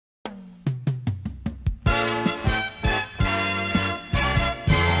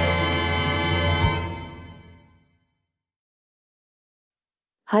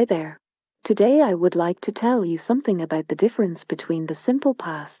Hi there. Today I would like to tell you something about the difference between the simple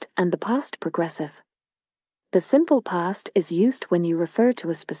past and the past progressive. The simple past is used when you refer to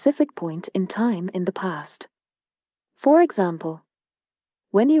a specific point in time in the past. For example,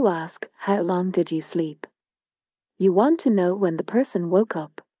 when you ask, "How long did you sleep?" you want to know when the person woke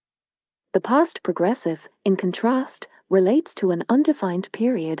up. The past progressive, in contrast, relates to an undefined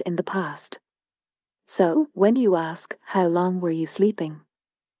period in the past. So, when you ask, "How long were you sleeping?"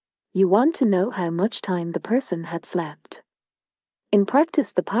 you want to know how much time the person had slept. In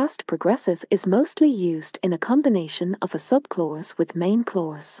practice, the past progressive is mostly used in a combination of a subclause with main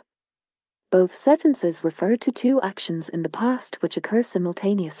clause. Both sentences refer to two actions in the past which occur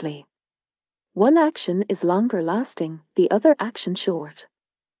simultaneously. One action is longer lasting, the other action short.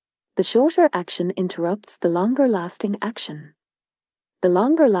 The shorter action interrupts the longer lasting action. The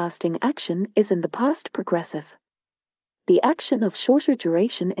longer lasting action is in the past progressive. The action of shorter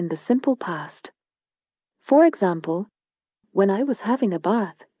duration in the simple past. For example, when I was having a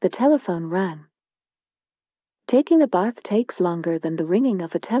bath, the telephone rang. Taking a bath takes longer than the ringing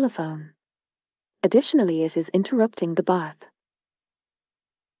of a telephone. Additionally, it is interrupting the bath.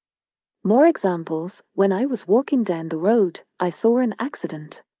 More examples: when I was walking down the road, I saw an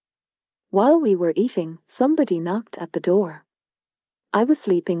accident. While we were eating, somebody knocked at the door. I was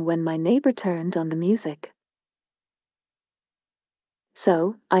sleeping when my neighbor turned on the music.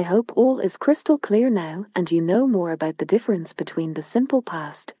 So, I hope all is crystal clear now and you know more about the difference between the simple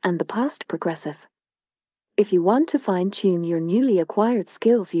past and the past progressive. If you want to fine-tune your newly acquired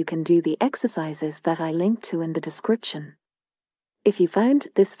skills, you can do the exercises that I linked to in the description. If you found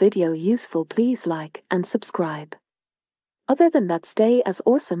this video useful, please like and subscribe. Other than that, stay as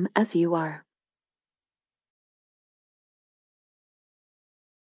awesome as you are.